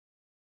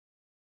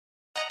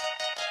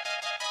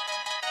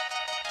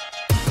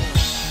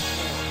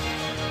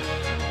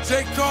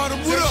Jay Carter,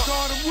 what up?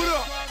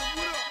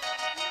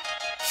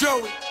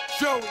 Joey,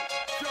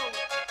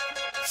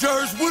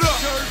 Jers, what up?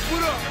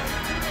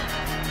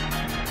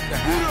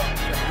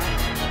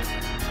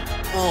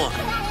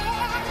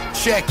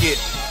 Check it.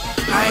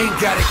 I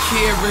ain't got a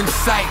care in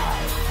sight.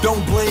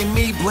 Don't blame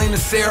me, blame the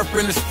syrup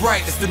and the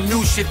Sprite. It's the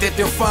new shit that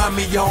they'll find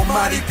me on.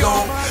 Mighty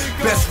gone.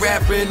 Best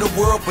rapper in the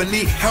world, but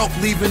need help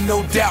leaving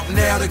no doubt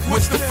now that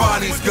Gwen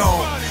Stefani's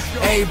gone.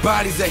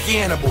 Everybody's a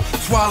Hannibal,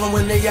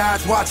 swallowing their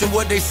eyes, watching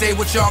what they say.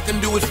 What y'all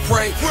can do is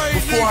pray.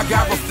 Before I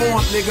got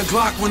reformed, nigga,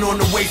 Glock went on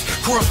the waist.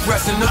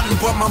 Cross-dressing, nothing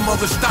but my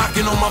mother's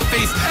stocking on my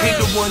face. Ain't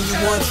the one you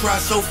want, try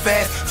so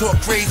fast, talk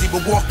crazy,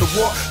 but walk the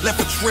walk.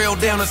 Left a trail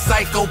down a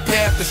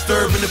psychopath,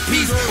 disturbing the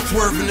peace,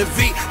 swerving the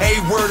V.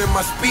 A word in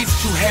my speech,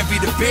 too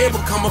heavy to bear,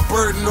 become a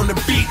burden on the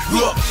beat.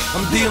 Look,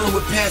 I'm dealing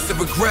with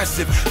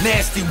passive-aggressive,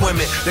 nasty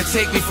women that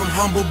take me from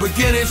humble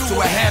beginnings to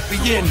a happy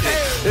ending.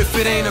 If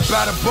it ain't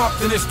about a buck,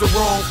 then it's the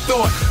wrong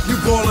thought. You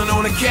ballin'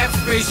 on a cap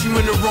space, you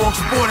in the wrong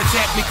sport.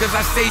 Attack me cause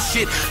I say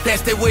shit,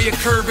 that's their way of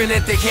curbing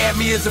that they had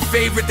me as a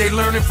favorite. They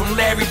learning from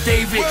Larry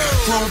David.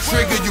 Chrome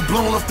trigger, you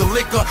blown off the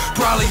liquor.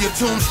 Probably your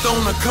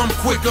tombstone to come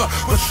quicker.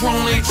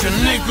 Patron ain't your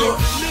nigga.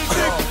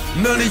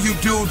 None of you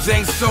dudes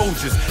ain't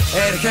soldiers.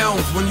 At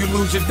helms, when you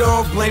lose your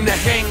dog, blame the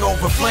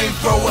hangover.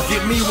 Flamethrower,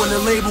 get me when the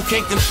label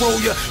can't control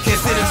ya. Can't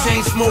sit a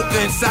chain smoker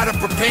inside a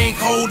propane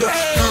holder.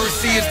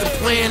 Currency is the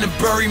plan and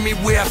bury me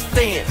where I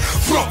stand.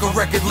 Fuck a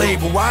record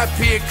label, I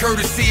appear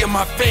courtesy of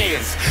my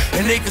fans.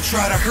 And they can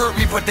try to hurt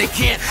me, but they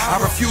can't. I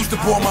refuse to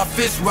ball my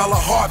fist while a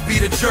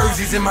heartbeat of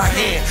jerseys in my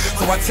hand.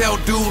 So I tell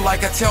dude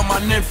like I tell my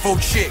nympho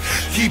chick,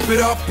 keep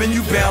it up and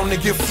you bound to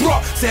get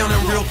fucked.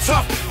 Sounding real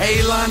tough.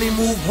 A-Lonnie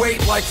move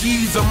weight like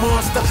he's a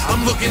monster.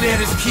 I'm looking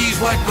at his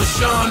keys like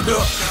Mashonda.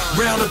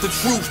 Round up the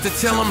troops to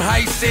tell him how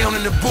he sound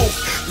in the booth.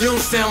 You don't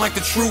sound like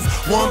the truth.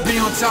 Wanna be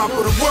on top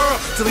of the world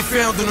till he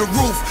found on the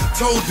roof.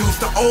 Told dudes,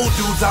 the old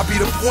dudes, I'll be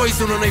the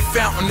poison on they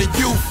fountain of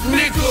youth.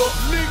 Nigga,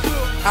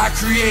 I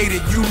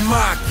created, you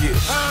mock it.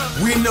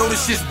 We know the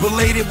shit's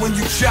belated when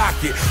you jock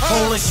it.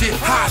 Holding shit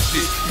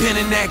hostage,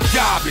 pinning that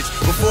garbage.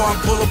 Before I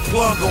pull a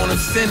plug on it,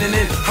 sending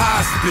it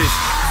hospice.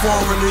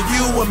 Foreign to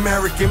you,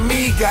 American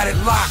me, got it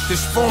locked,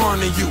 it's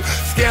foreign to you.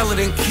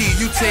 Skeleton key,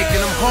 you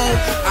taking them home,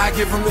 I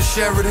give them the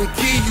Sheridan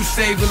key. You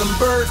saving them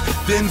birds,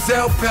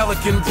 Denzel,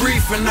 Pelican,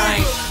 brief. And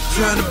I ain't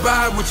trying to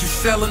buy what you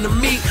selling to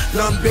me.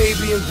 Done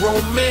baby and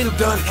grown men,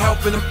 done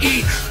helping them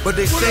eat. But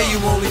they say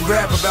you only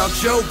rap about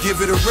Joe,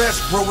 give it a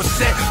rest, grow a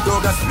set.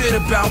 Dog, I spit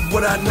about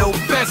what I know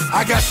best.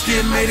 I got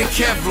skin made of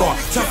Kevlar,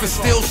 tough and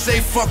still say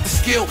fuck the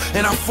skill.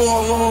 And I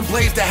fall on,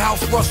 blaze the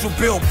house, Russell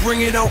Bill. Bring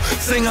it on,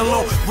 sing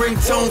along,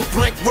 ringtones,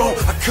 blank roll.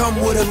 I come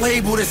with a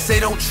label that say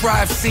don't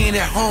try seeing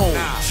at home.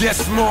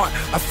 Just smart,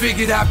 I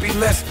figured I'd be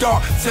less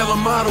dark. Tell a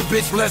model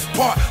bitch less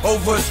part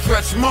over a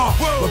stretch mark.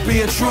 But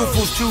being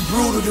truthful's too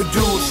brutal to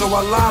do, so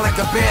I lie like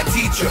a bad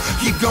teacher.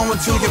 Keep going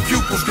till your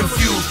pupils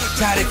confused.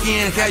 Tired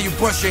again, how you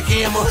bust your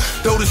hammer.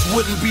 Though this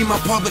wouldn't be my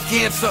public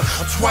answer.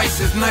 I'm twice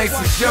as nice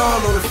as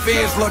y'all, or the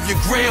fans love your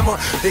grammar.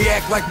 They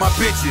act like my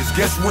bitches,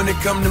 guess when it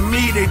come to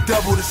me, they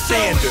double the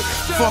standard.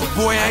 Fuck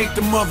boy, I ain't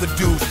the mother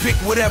dudes, pick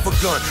whatever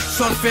gun.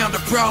 Son found a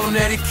problem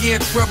that he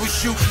can't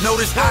troubleshoot.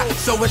 Notice hot,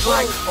 so it's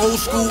like old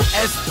school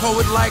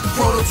S-poet like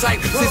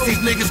prototype. Since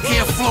these niggas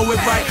can't flow it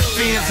right,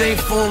 fans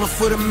ain't falling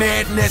for the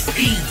madness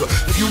either.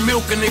 If you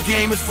milking the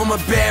game, it's from a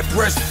bad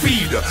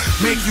breastfeeder.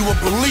 Make you a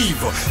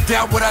believer,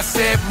 doubt what I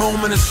said,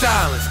 moment of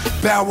silence,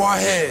 bow our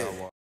head.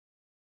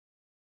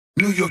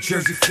 New York,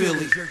 Jersey,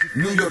 Philly.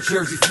 New York,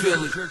 Jersey,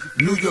 Philly.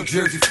 New York,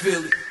 Jersey,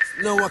 Philly.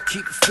 No, I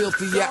keep it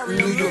filthy out in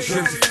New York,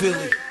 Jersey,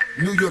 Philly.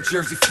 New York,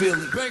 Jersey,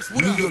 Philly.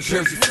 New York,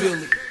 Jersey,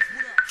 Philly.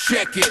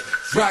 Check it,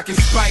 rockin'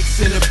 spikes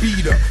in a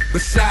beater.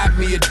 Beside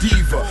me a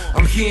diva.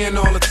 I'm hearing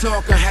all the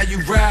talk on how you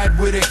ride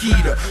with a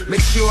heater.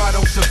 Make sure I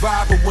don't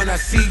survive, but when I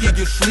see you,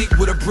 you sleep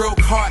with a broke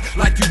heart,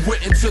 like you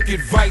went and took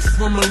advice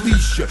from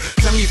Alicia.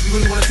 Tell me if you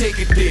really wanna take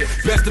it there.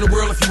 Best in the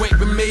world if you ain't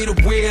been made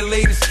aware.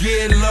 Latest,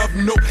 scared, love,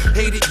 nope,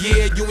 hate it,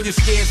 yeah. You and your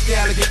scared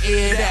style get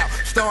aired out.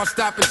 Start,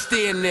 stop, and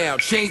stare now.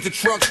 Change the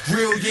truck's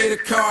grill, yeah, the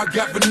car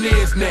got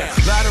veneers now.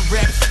 Lot of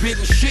rap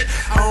spitting shit,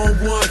 I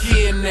don't want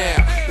here now.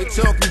 They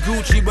talking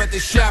Gucci, but they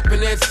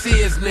shopping at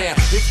Sears now.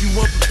 If you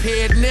weren't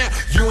prepared now,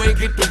 you ain't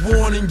get the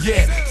warning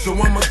yet. So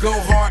I'ma go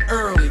hard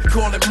early,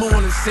 call it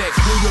morning sex.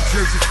 New York,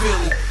 Jersey,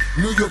 Philly.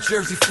 New York,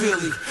 Jersey,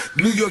 Philly.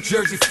 New York,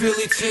 Jersey,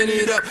 Philly. Tin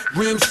it up,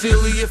 rim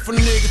silly. If a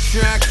nigga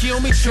try to kill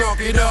me, chalk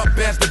it up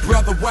as the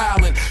brother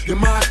wildin'. Your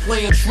mind's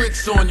playing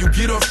tricks on you.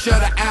 Get off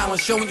Shutter Island,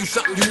 showing you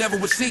something you never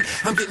would see.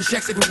 I'm getting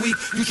checks every week.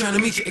 You trying to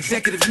meet your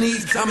executive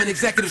needs. I'm an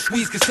executive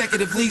squeeze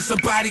consecutively.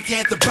 Somebody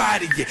can't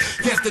body you.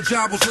 Guess the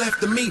job was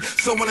left to me.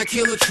 So when I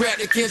kill a track,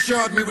 they can't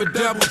charge me with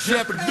double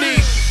jeopardy.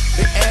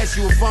 They ask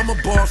you if I'm a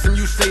boss and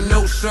you say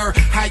no sir,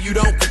 how you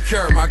don't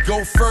concur? My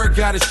gopher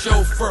got a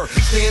chauffeur,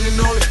 standing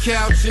on the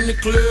couch in the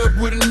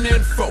club with an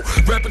info,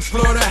 rapping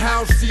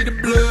slaughterhouse, see the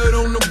blood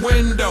on the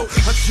window.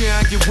 I'm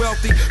trying to get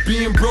wealthy,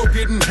 being broke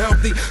getting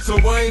healthy, so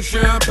I ain't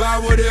trying to buy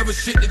whatever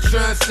shit they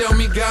trying to sell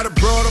me. Got a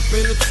broad up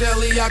in the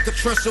telly, I could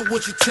trust her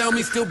what you tell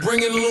me, still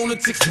bringing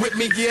lunatics with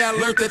me. Yeah, I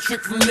learned that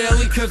trick from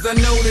Nelly, cause I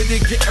know that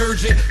it get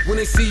urgent when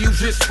they see you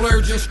just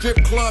splurging.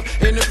 Strip club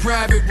in the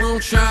private room,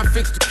 trying to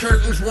fix the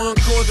curtains, one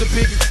cause a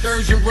big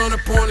excursion, run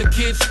up on the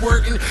kids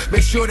squirting,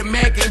 make sure the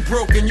Mac ain't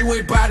broken, you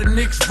ain't buy the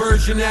Knicks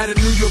version. Out of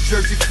New York,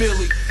 Jersey,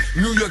 Philly,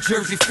 New York,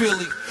 Jersey,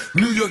 Philly,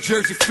 New York,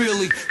 Jersey,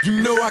 Philly.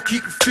 You know I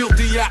keep it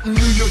filthy out in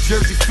New York,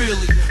 Jersey,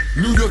 Philly,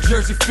 New York,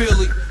 Jersey,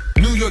 Philly,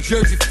 New York,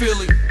 Jersey,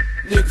 Philly.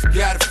 Niggas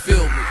gotta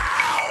feel me.